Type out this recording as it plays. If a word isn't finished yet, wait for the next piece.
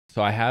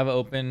So I have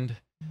opened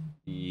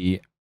the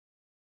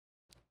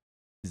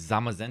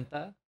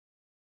Zamazenta.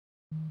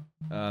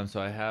 So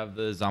I have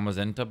the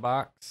Zamazenta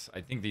box.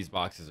 I think these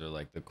boxes are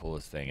like the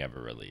coolest thing ever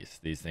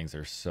released. These things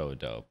are so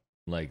dope.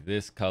 Like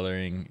this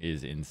coloring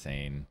is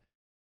insane.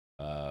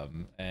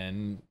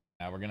 And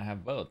now we're gonna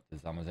have both the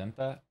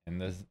Zamazenta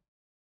and the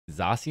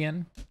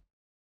Zacian.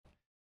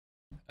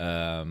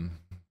 Um,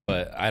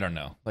 but I don't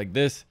know. Like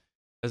this,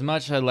 as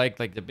much as I like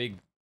the big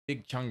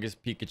chungus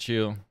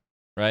Pikachu,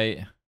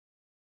 right?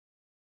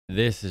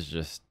 This is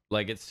just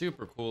like it's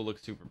super cool,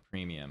 looks super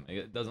premium.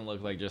 It doesn't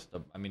look like just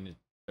a. I mean,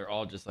 they're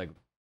all just like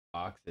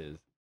boxes.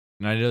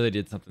 And I know they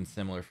did something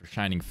similar for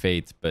Shining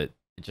Fates, but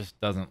it just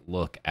doesn't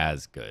look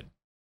as good.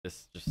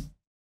 This just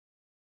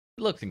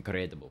it looks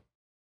incredible.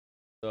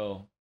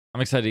 So I'm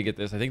excited to get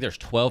this. I think there's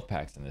 12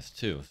 packs in this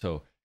too, so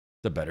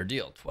it's a better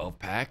deal. 12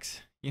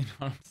 packs. You know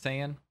what I'm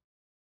saying?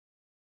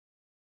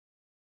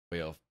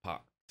 12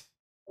 packs.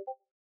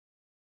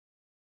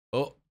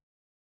 Oh,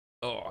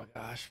 oh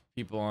gosh,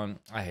 people on.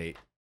 I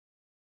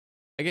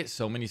get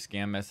so many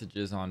scam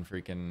messages on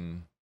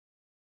freaking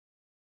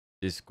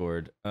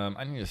Discord.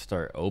 I need to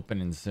start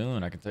opening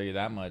soon. I can tell you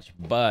that much,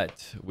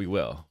 but we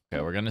will.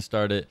 Okay, we're gonna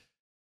start it.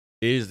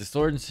 It is the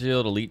Sword and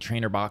Shield Elite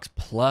Trainer Box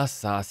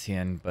plus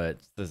Zacian, but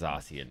it's the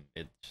Zacian.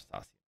 It's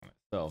Zacian.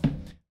 So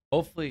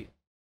hopefully,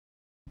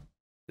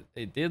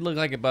 it did look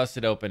like it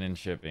busted open in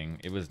shipping.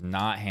 It was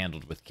not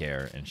handled with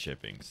care in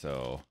shipping.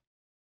 So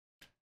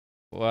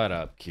what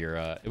up,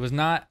 Kira? It was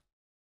not.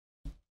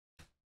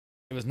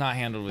 It was not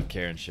handled with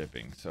care in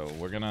shipping. So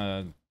we're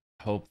gonna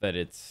hope that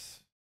it's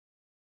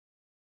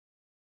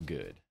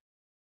good.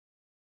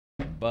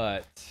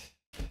 But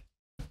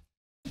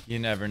you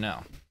never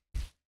know.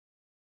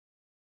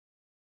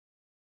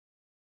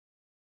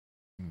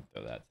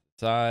 Throw that to the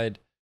side.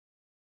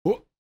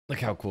 Ooh, look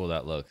how cool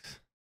that looks.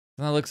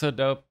 Doesn't that look so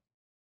dope?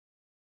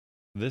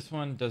 This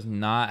one does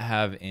not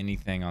have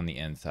anything on the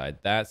inside.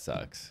 That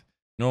sucks.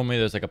 Normally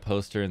there's like a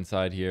poster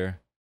inside here.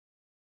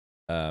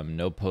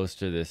 No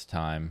poster this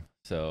time.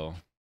 So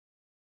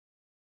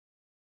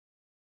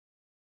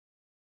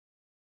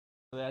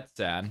that's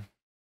sad.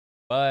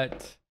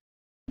 But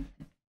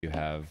you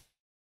have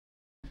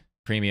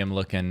premium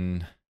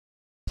looking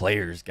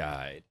player's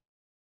guide.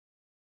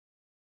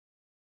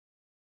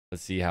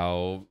 Let's see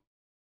how.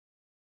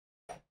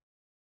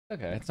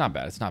 Okay, it's not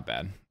bad. It's not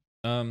bad.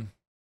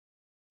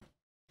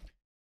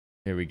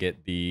 Here we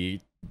get the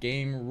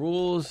game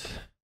rules.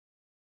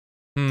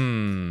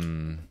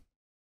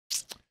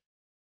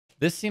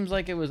 This seems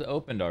like it was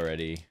opened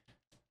already.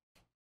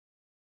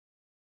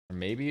 Or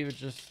maybe it was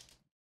just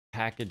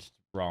packaged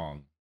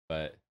wrong,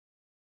 but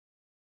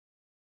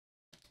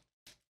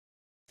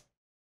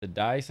the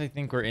dice I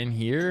think were in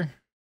here.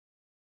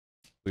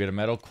 We got a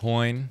metal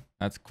coin.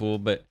 That's cool,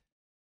 but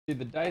see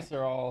the dice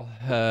are all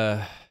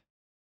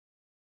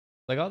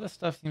like all this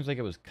stuff seems like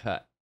it was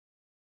cut.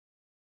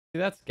 See,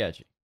 that's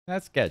sketchy.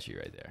 That's sketchy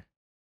right there.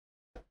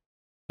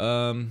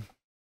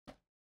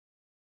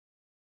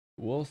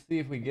 We'll see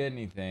if we get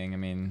anything. I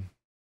mean,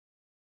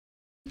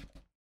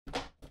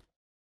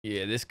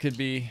 yeah, this could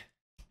be.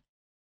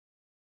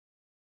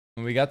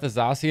 We got the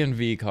Zacian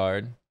V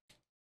card.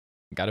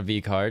 Got a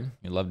V card.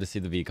 You love to see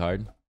the V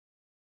card.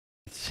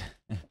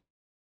 And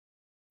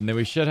then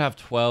we should have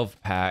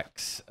 12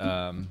 packs.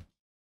 And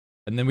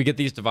then we get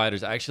these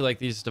dividers. I actually like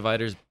these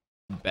dividers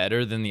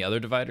better than the other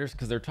dividers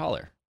because they're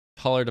taller.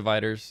 Taller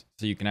dividers,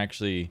 so you can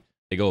actually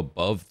they go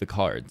above the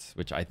cards,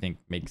 which I think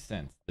makes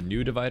sense. The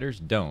new dividers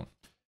don't.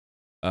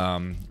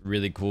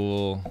 Really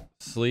cool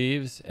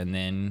sleeves, and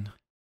then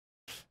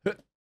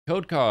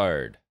code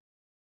card.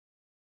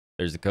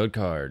 There's the code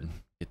card.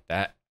 Get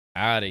that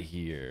out of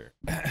here.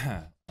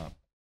 Oh.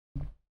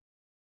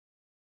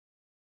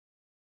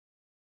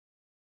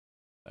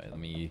 All right, let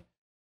me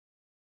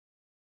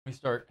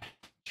start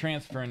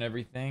transferring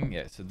everything.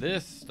 Yeah, so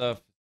this stuff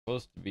is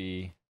supposed to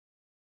be.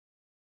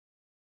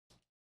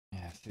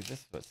 Yeah, see,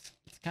 this was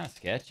it's kind of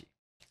sketchy.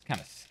 It's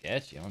kind of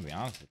sketchy. I'm gonna be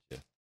honest with you.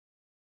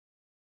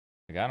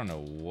 Like I don't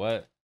know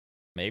what.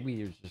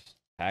 Maybe it was just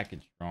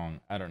packaged wrong.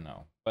 I don't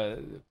know, but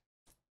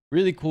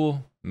really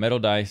cool metal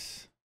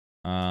dice.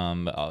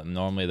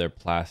 Normally they're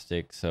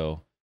plastic,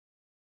 so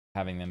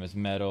having them as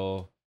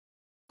metal,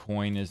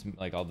 coin is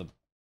like all the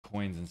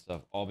coins and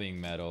stuff, all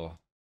being metal,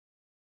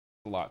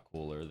 a lot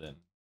cooler than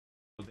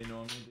what they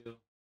normally do.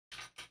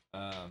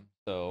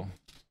 So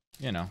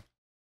you know,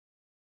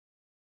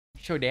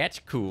 so that's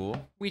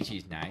cool, which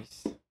is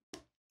nice.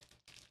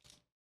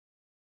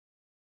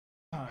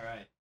 All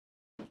right,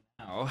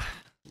 now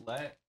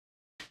let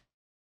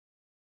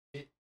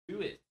it do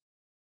it.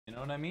 You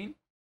know what I mean?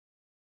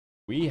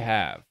 We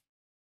have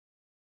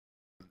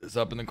this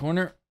up in the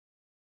corner.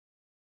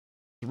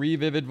 3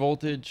 Vivid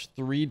Voltage,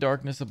 3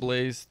 Darkness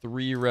Ablaze,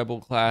 3 Rebel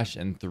Clash,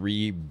 and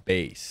 3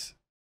 Base.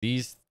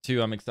 These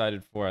two I'm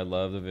excited for. I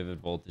love the Vivid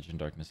Voltage and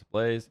Darkness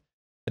Ablaze.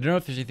 I don't know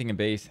if there's anything in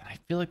Base. I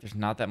feel like there's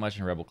not that much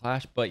in Rebel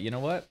Clash, but you know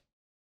what?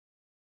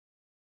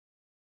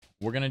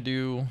 We're going to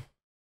do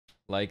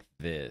like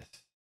this.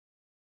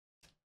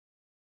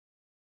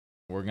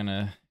 We're going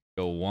to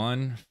Go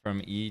one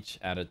from each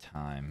at a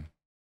time.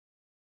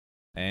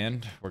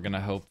 And we're going to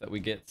hope that we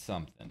get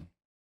something.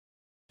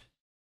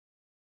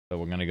 So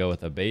we're going to go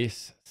with a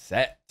base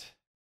set.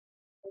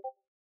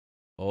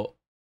 Oh,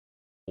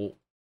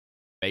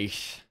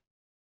 base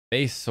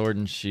sword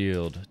and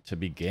shield to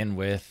begin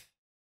with.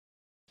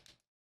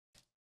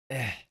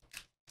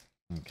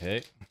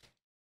 Okay.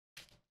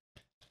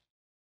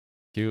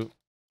 Cute.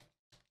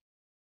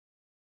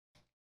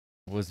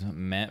 Was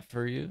meant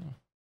for you?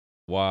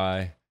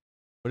 Why?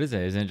 What is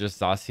it? Isn't it just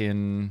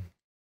Zacian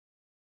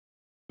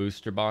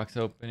booster box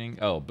opening?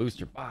 Oh,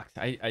 booster box.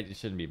 It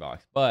shouldn't be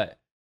box, but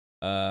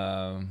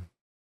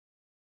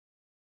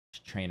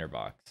trainer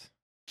box.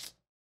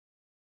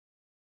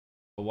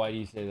 But why do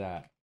you say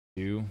that?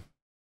 You.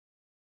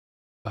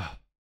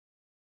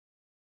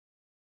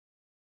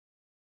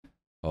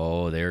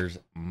 Oh, there's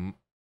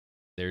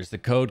the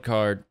code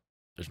card.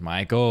 There's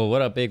Michael.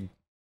 What up, big?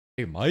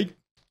 Hey, Mike.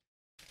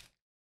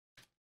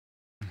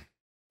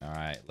 All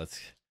right,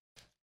 let's.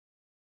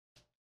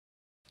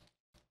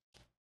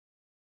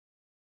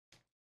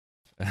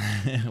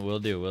 We'll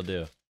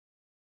do.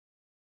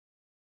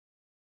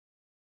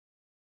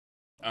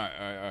 All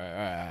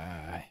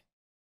right.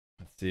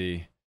 Let's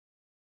see.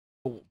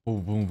 Oh,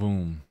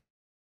 boom.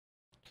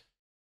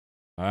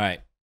 All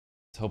right.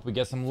 Let's hope we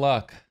get some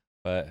luck.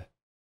 But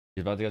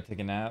you're about to go take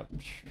a nap.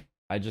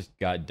 I just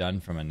got done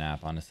from a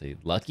nap, honestly.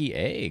 Lucky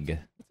egg.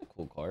 That's a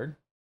cool card.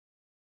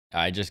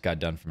 I just got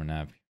done from a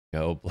nap.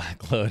 Go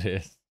Black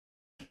Lotus.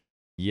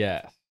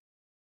 Yes.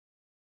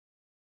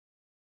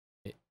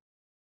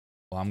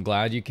 Well, I'm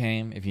glad you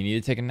came. If you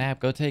need to take a nap,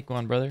 go take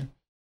one, brother.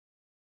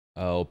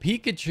 Oh,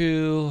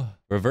 Pikachu.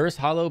 Reverse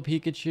Holo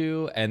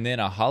Pikachu. And then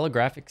a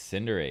holographic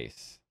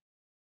Cinderace.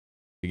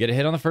 We get a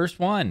hit on the first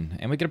one.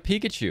 And we get a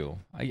Pikachu.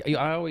 I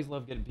always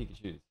love getting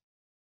Pikachus.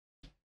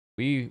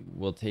 We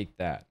will take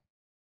that.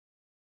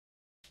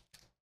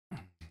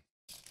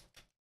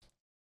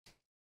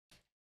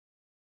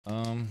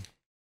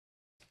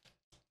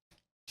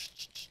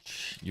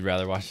 You'd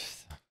rather watch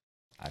this?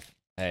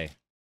 Hey,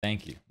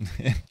 thank you.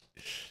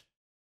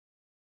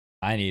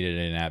 I needed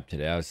a nap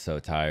today. I was so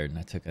tired.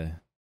 I took an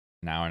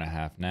hour and a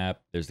half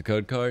nap. There's the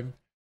code card.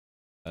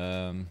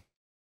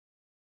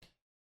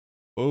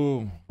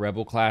 Oh,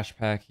 Rebel Clash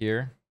pack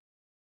here.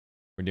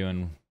 We're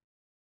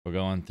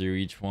going through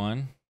each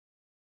one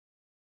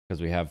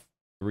because we have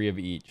 3 of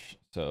each.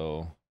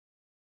 So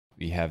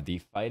we have the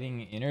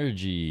Fighting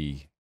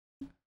Energy.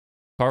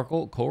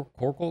 Corkle,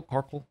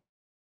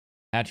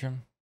 Hatcham.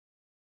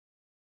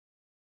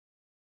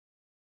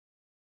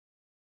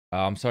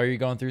 I'm sorry you're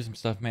going through some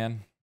stuff,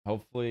 man.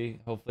 Hopefully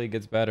it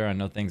gets better. I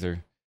know things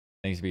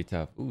be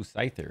tough. Ooh,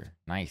 Scyther.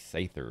 Nice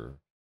Scyther.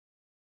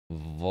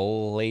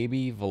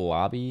 Volby,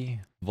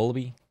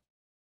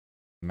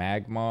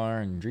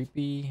 Magmar and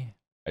Dreepy.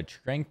 A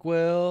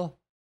Tranquil.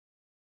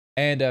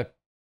 And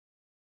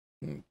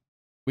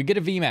we get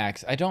a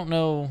VMAX. I don't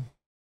know.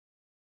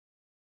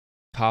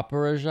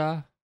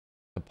 Caparaja?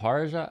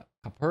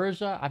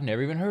 I've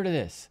never even heard of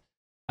this.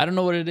 I don't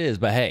know what it is,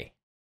 but hey.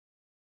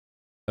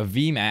 A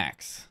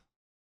VMAX.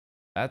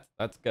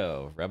 Let's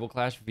go. Rebel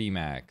Clash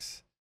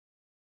VMAX.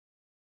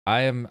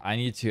 I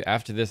need to,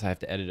 after this, I have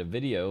to edit a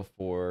video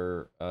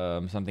for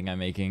something I'm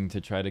making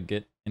to try to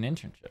get an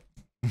internship.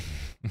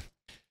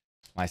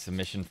 My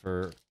submission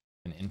for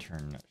an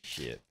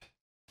internship.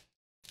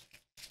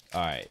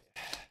 Alright.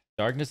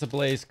 Darkness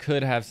Ablaze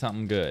could have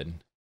something good.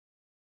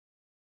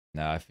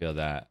 No, I feel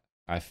that.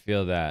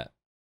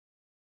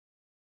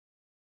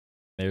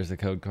 There's the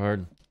code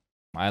card.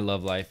 My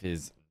love life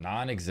is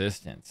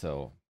non-existent,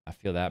 so I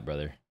feel that,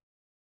 brother.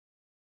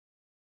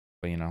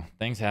 But you know,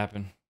 things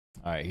happen.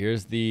 All right,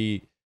 here's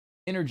the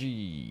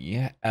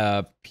energy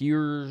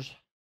Piers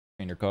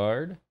trainer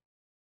card.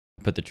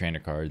 Put the trainer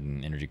card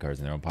and energy cards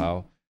in their own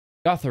pile.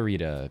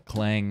 Gothorita,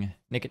 Clang,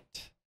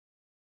 Nickit,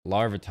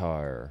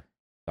 Larvitar,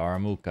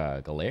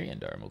 Darumaka, Galarian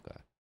Darumaka,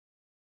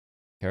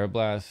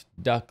 Carablast,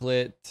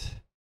 Ducklet,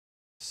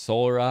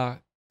 Solrock,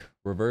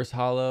 Reverse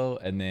Holo,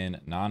 and then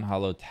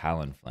non-holo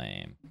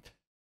Talonflame.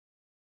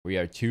 We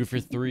are 2 for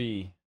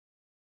 3.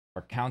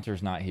 Our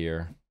counter's not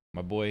here.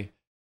 My boy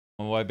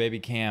baby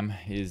Cam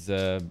is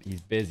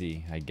he's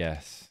busy, I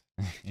guess.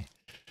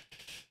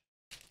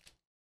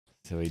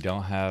 So we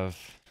don't have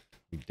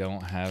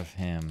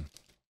him.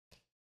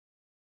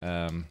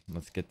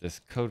 Let's get this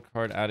code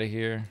card out of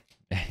here.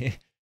 He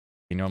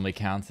normally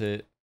counts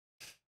it.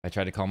 I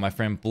tried to call my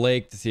friend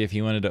Blake to see if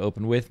he wanted to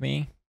open with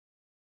me.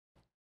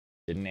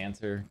 Didn't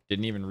answer.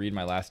 Didn't even read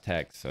my last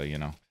text, so you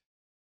know.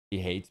 He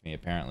hates me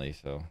apparently,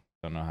 so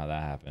don't know how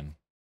that happened.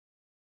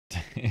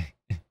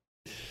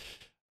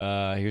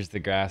 Here's the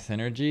Grass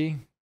Energy.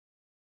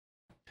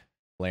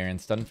 Larian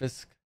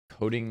Stunfisk,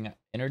 Coding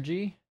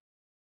Energy,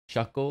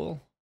 Shuckle,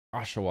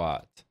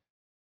 Oshawott,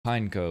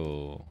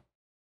 Pineco,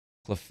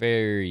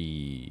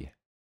 Clefairy,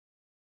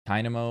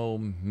 Dynamo,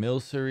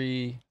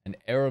 Milcery, an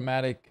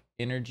Aromatic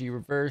Energy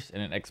Reverse,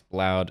 and an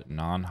Exploud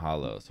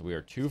non-holo. So we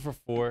are 2 for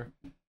 4.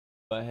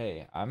 But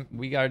hey,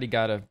 we already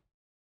got a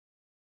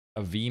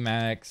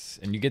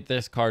VMAX, and you get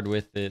this card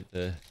with it.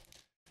 The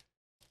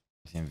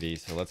CMV.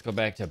 So let's go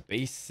back to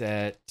base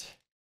set.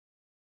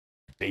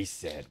 Base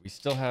set. We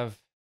still have,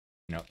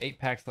 8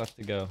 packs left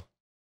to go.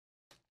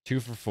 2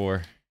 for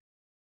 4.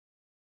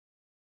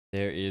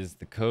 There is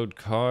the code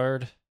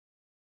card.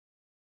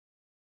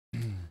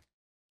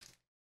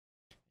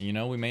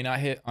 We may not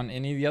hit on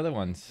any of the other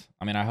ones.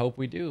 I mean, I hope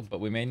we do, but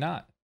we may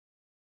not.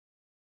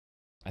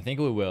 I think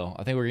we will.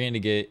 I think we're going to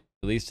get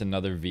at least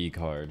another V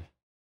card.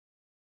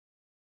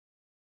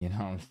 You know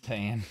what I'm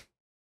saying?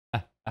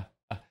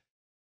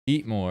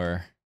 Eat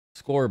more.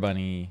 Score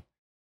Bunny.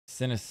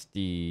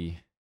 Sinisty.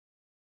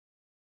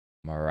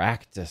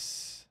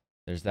 Maractus.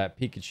 There's that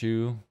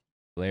Pikachu.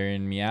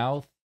 Galarian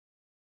Meowth.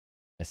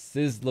 A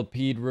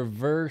Sizzlipede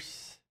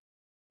Reverse.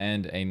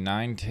 And a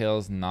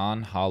Ninetales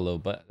non-hollow.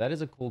 But that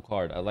is a cool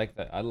card. I like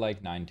that. I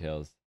like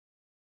Ninetales.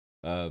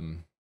 I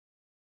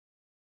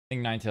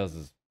think Ninetales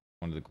is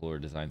one of the cooler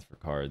designs for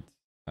cards.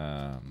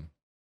 And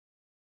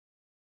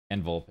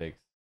Vulpix.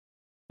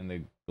 And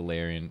the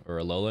Galarian or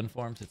Alolan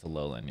forms. It's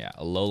Alolan. Yeah,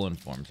 Alolan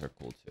forms are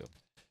cool too.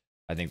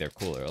 I think they're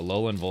cooler.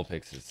 Alolan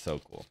Vulpix is so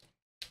cool.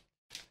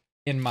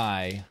 In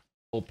my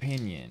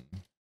opinion.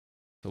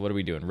 So what are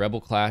we doing? Rebel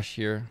Clash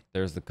here.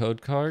 There's the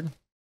code card.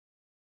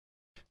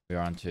 We're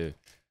on to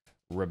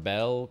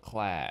Rebel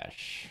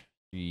Clash.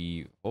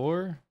 3,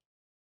 4.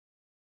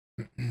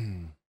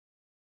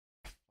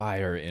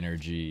 Fire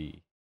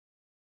Energy.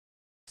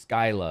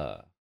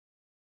 Skyla.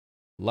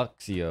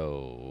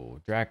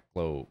 Luxio.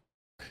 Dracloak.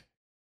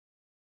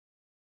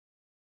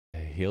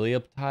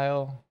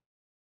 Helioptile.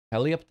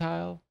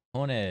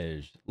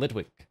 Honedge.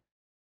 Litwick.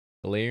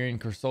 Galarian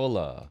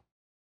Cursola.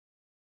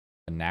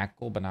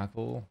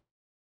 Banacle.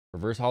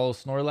 Reverse Hollow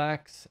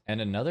Snorlax.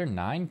 And another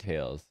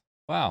Ninetales.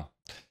 Wow.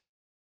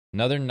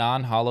 Another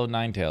non-hollow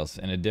Ninetales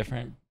in a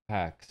different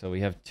pack. So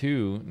we have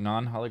 2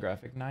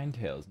 non-holographic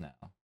Ninetales now.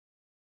 I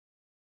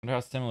wonder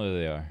how similar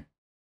they are.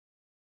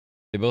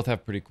 They both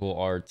have pretty cool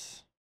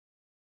arts.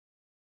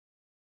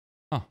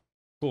 Huh.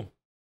 Cool.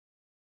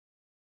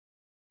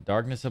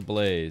 Darkness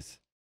Ablaze.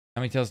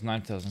 How many tails?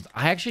 9 tails.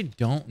 I actually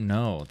don't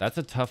know. That's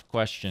a tough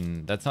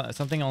question. That's not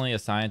something only a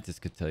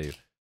scientist could tell you.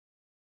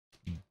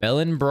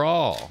 Bellin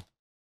Brawl.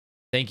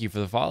 Thank you for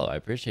the follow. I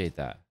appreciate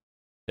that.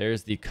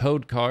 There's the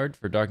code card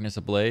for Darkness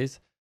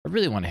Ablaze. I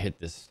really want to hit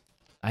this.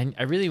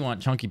 I really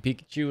want Chunky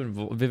Pikachu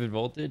and Vivid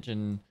Voltage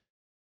and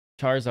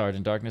Charizard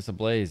and Darkness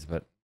Ablaze,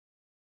 but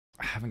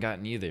I haven't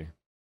gotten either.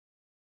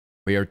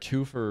 We are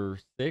 2 for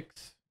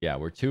 6. Yeah,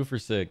 we're 2 for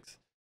 6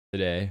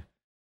 today.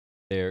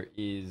 There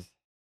is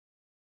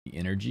the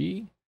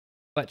Energy,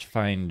 Fletch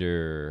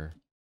Finder,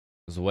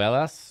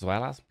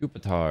 Zuelas,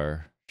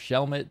 Pupitar,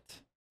 Shelmet,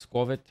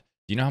 Squavit.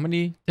 Do you know how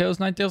many tails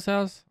Ninetales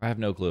has? I have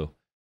no clue.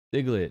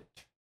 Diglett,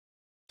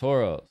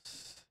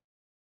 Tauros,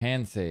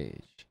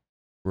 Pansage,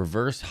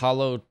 Reverse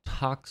Hollow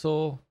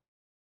Toxel,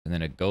 and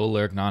then a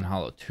Golurk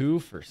non-hollow. 2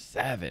 for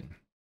 7.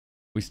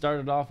 We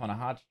started off on a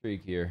hot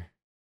streak here,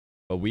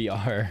 but we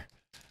are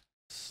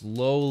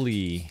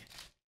slowly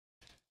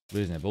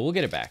losing it. But we'll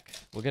get it back.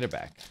 We'll get it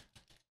back.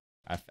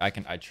 I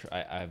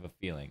have a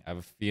feeling. I have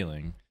a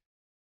feeling.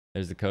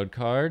 There's the code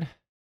card.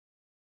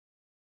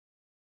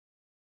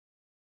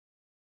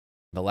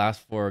 The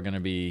last 4 are going to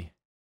be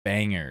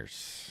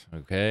bangers.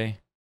 Okay?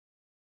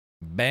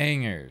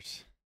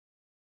 Bangers.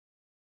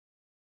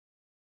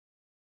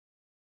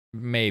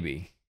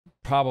 Maybe.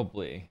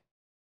 Probably.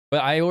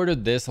 But I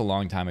ordered this a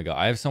long time ago.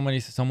 I have so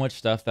much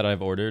stuff that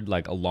I've ordered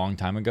like a long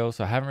time ago.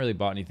 So I haven't really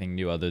bought anything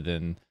new other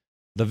than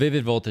the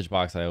Vivid Voltage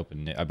box I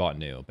bought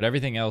new. But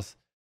everything else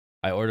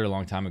I ordered a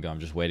long time ago. I'm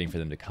just waiting for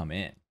them to come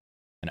in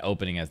and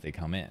opening as they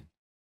come in.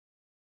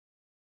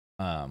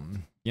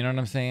 You know what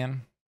I'm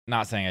saying?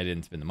 Not saying I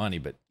didn't spend the money,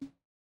 but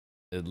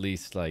at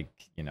least like,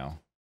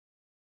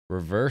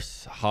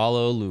 Reverse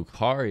Hollow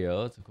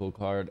Lucario. It's a cool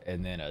card.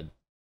 And then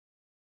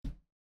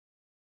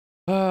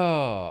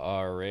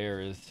our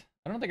rare is,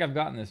 I don't think I've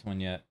gotten this one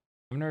yet.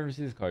 I've never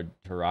seen this card.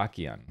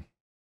 Terrakion.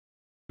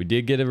 We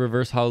did get a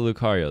Reverse Hollow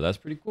Lucario. That's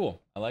pretty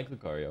cool. I like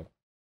Lucario.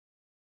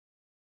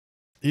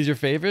 He's your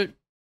favorite?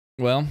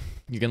 Well,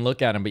 you can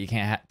look at him, but you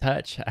can't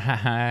touch.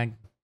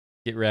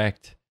 Get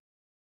wrecked.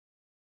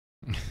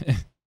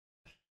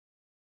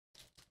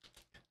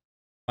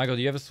 Michael,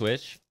 do you have a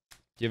Switch?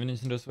 Do you have a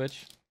Nintendo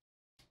Switch?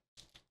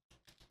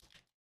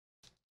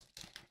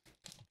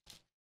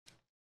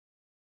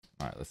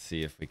 All right, let's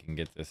see if we can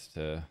get this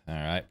to... All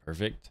right,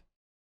 perfect.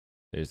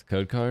 There's the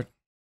code card.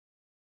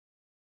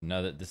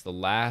 This is the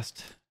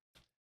last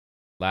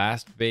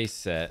base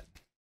set.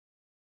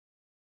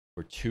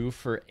 We're 2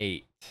 for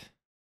 8.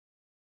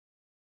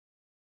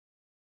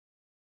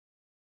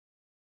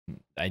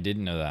 I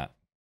didn't know that.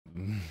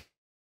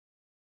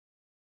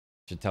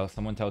 Should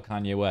someone tell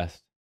Kanye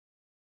West.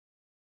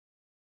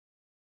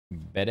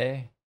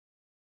 Bede,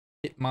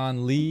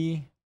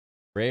 Hitmonlee,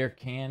 Rare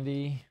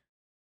Candy,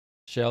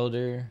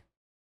 Shelter.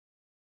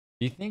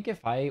 Do you think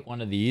if I ate one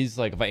of these,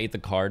 like if I ate the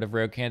card of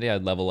Rare Candy,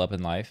 I'd level up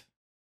in life?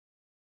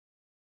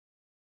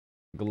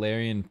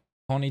 Galarian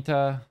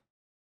Ponyta,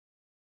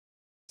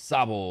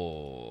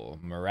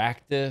 Sobble,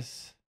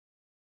 Maractus.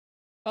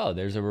 Oh,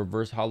 there's a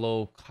Reverse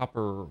Hollow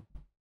Copper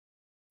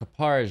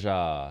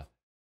Kaparja,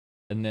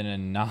 and then a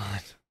non.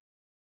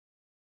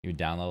 You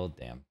down level,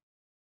 damn.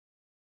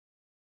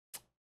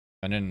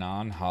 And a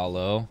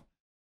non-hollow.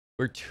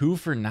 We're 2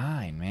 for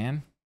 9,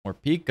 man. More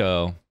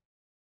Pico.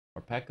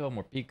 More Peko,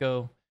 more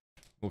Pico.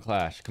 We'll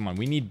clash. Come on,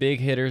 we need big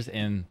hitters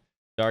in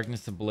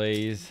Darkness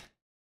Ablaze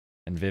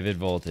and Vivid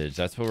Voltage.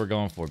 That's what we're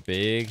going for.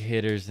 Big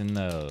hitters in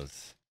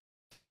those.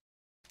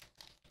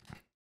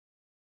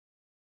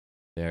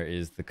 There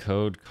is the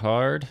code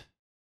card.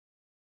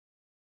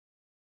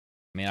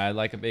 I mean, I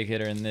like a big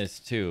hitter in this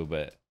too,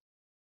 but,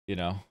 you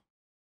know,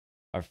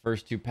 our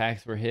first 2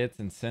 packs were hits,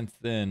 and since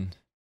then,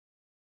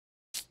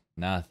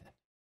 nothing.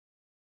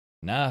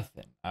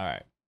 Nothing. All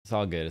right. It's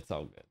all good. It's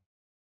all good.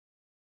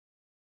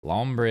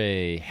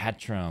 Lombre,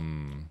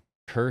 Hatcham,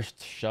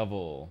 Cursed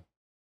Shovel.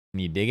 Can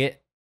you dig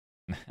it?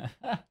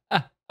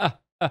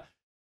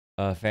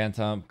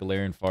 Phantom,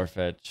 Galarian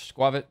Farfetch,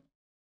 Squavit,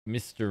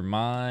 Mr.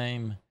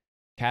 Mime,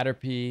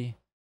 Caterpie,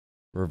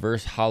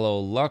 Reverse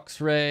Hollow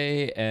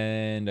Luxray,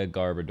 and a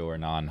Garbodor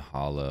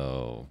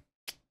non-hollow.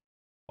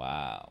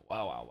 Wow.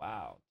 Wow, wow,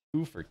 wow.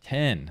 2 for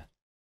 10.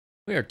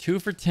 We are 2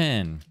 for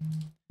 10.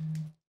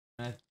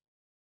 The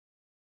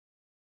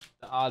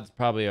odds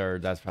probably are,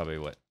 that's probably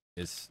what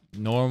is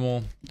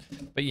normal.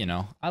 But, you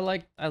know, I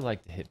like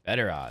to hit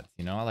better odds.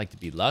 You know, I like to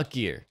be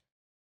luckier.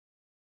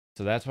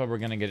 So that's why we're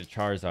going to get a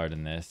Charizard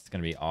in this. It's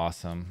going to be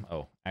awesome.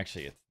 Oh,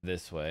 actually, it's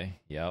this way.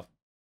 Yep.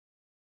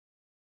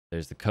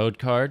 There's the code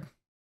card.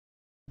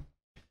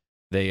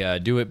 They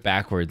do it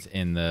backwards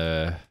in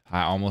the...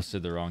 I almost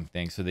did the wrong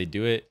thing. So they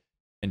do it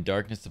in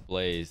Darkness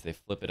Ablaze. They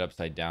flip it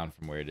upside down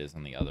from where it is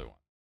on the other one.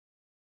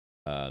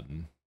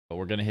 But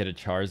we're going to hit a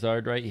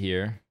Charizard right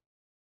here.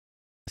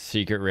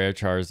 Secret rare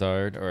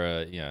Charizard, or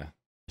a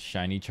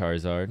shiny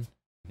Charizard.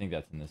 I think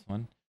that's in this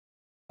one.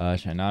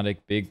 Shinotic,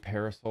 Big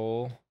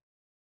Parasol,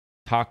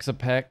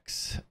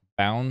 Toxapex,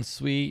 Bound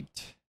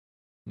Sweet,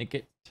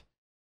 Nickit,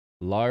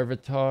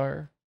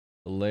 Larvitar,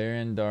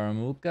 Galarian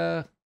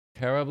Darumaka,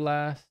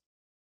 Carablast,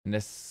 and a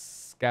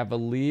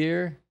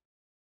Scavalier.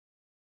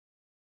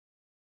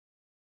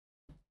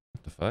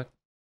 What the fuck?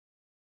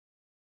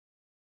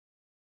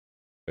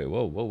 Wait,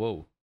 whoa, whoa,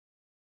 whoa.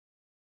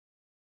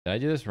 Did I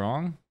do this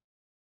wrong?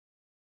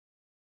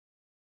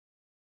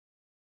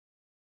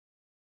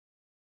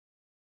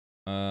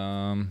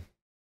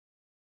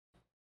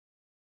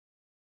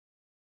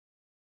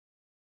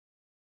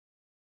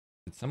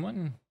 Did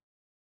someone...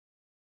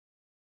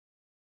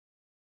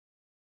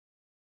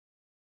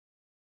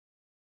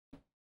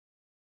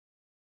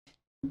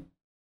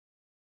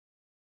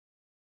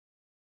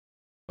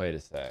 Wait a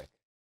sec.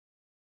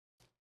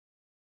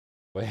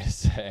 Wait a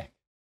sec.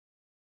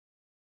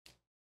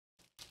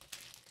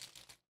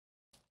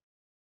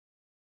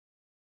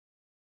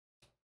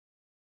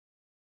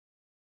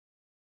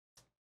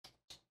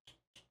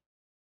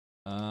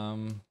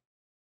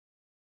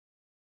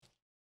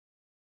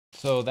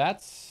 So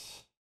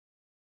that's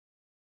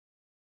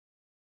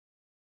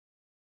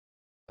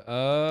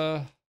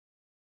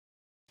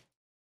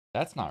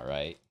that's not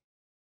right.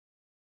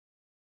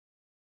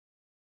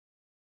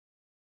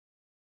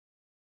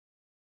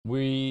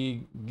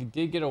 We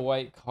did get a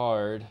white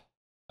card.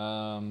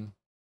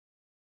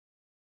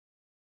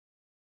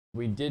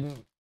 We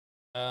didn't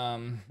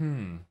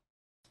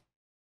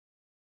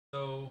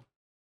So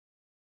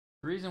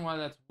the reason why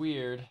that's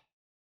weird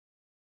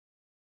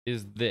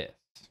is this.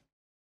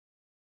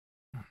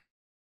 How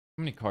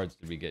many cards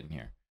did we get in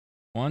here?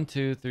 1,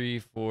 2, 3,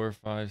 4,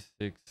 5,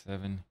 6,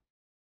 7.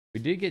 We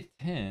did get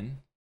 10.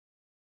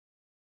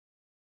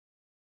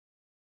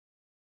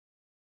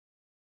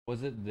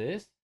 Was it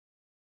this?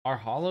 Our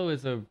hollow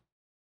is a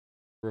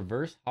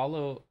reverse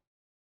hollow.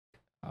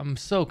 I'm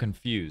so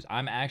confused.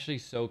 I'm actually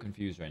so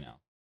confused right now.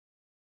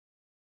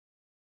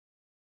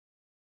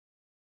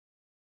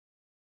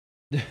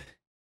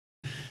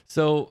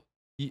 So,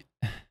 did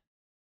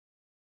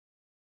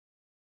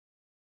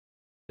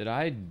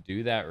I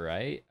do that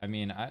right? I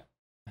mean, I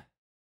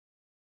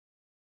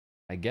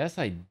guess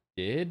I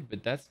did,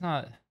 but that's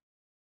not...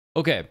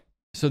 Okay,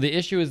 so the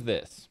issue is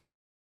this.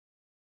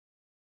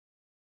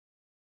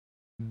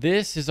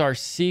 This is our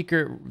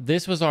secret.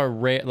 This was our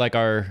like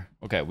our...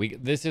 Okay,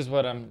 this is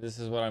what I'm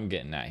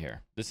getting at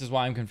here. This is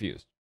why I'm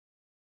confused.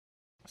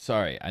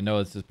 Sorry, I know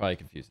this is probably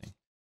confusing.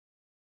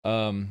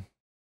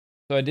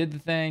 So I did the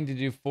thing to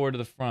do 4 to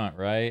the front,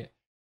 right?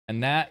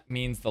 And that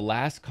means the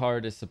last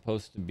card is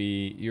supposed to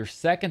be... Your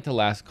second to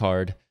last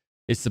card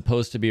is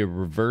supposed to be a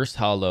reverse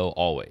hollow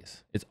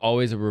always. It's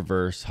always a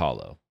reverse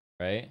hollow,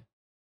 right?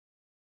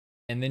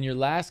 And then your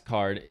last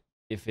card,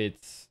 if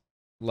it's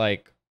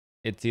like...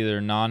 It's either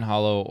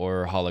non-hollow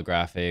or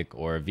holographic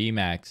or a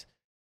VMAX.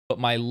 But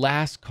my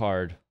last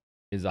card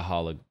is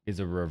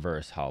a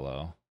reverse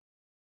hollow.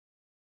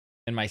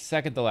 And my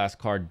second to last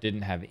card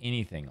didn't have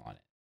anything on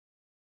it.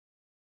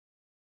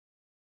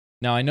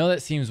 Now I know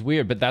that seems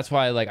weird, but that's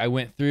why I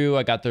went through,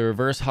 I got the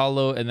reverse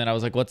hollow, and then I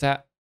was like, what's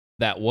that?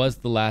 That was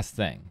the last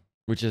thing,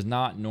 which is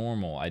not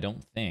normal, I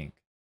don't think.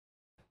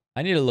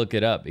 I need to look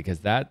it up because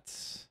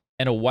that's...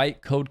 And a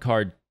white code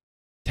card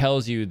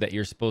tells you that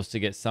you're supposed to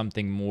get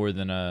something more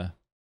than a.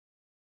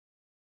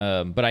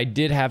 But I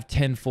did have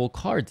 10 full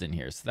cards in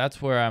here, so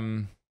that's where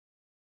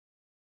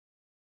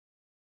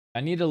I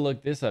need to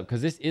look this up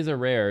because this is a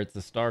rare. It's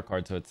a star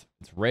card, so it's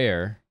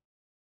rare,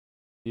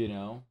 you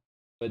know.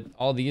 But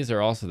all these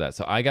are also that,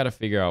 so I got to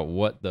figure out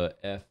what the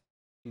f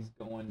is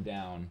going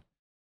down.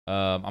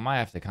 I might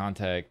have to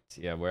contact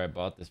where I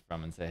bought this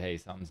from and say, hey,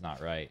 something's not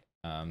right.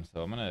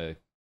 So I'm gonna.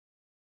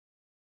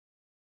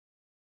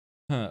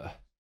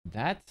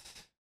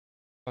 That's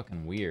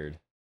fucking weird.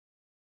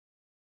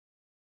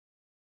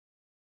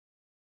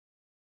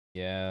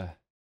 Yeah.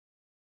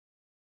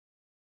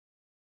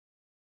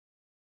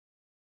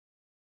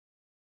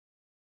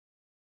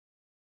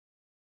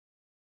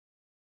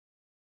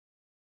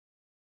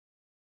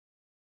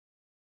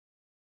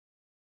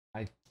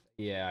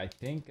 I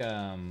think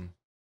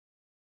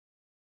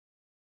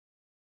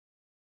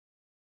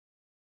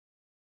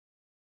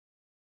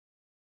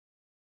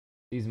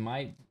these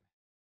might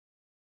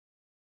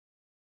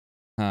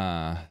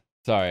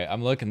sorry,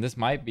 I'm looking. This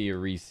might be a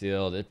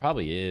resealed. It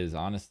probably is,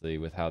 honestly,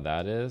 with how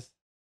that is.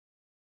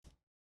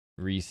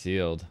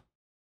 Resealed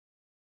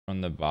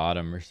from the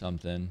bottom or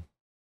something.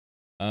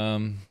 Let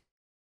me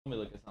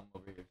look at something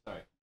over here.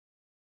 Sorry.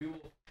 We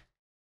will...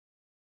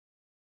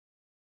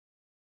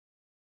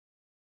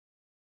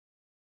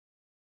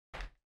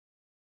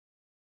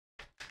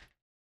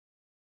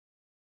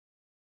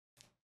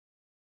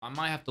 I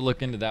might have to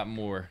look into that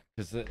more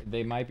because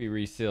they might be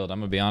resealed. I'm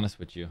gonna be honest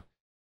with you.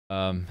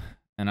 And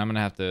I'm gonna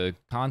have to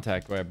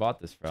contact where I bought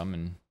this from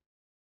and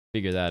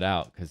figure that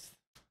out because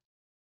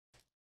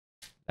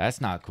that's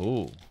not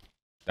cool.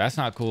 That's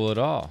not cool at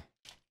all.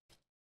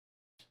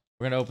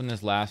 We're gonna open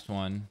this last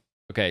one.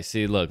 Okay,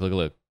 see, look.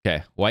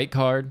 Okay, white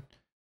card.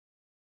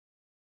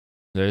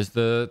 There's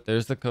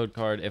the code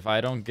card. If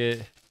I don't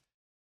get,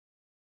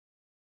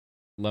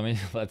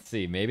 let's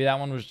see. Maybe that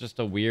one was just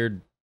a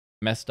weird,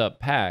 messed up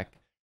pack.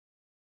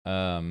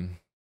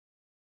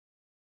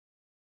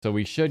 So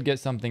we should get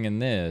something in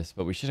this,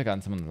 but we should have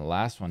gotten some in the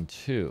last one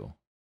too.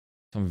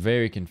 So I'm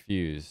very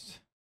confused.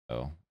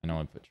 Oh, I don't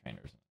want to put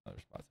trainers in other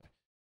spots there.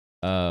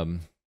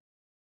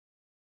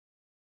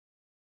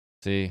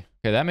 See,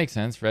 okay, that makes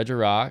sense.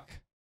 Regirock,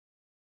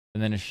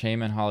 and then a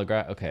Shaman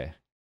holograph. Okay,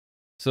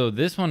 so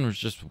this one was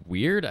just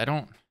weird. I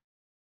don't.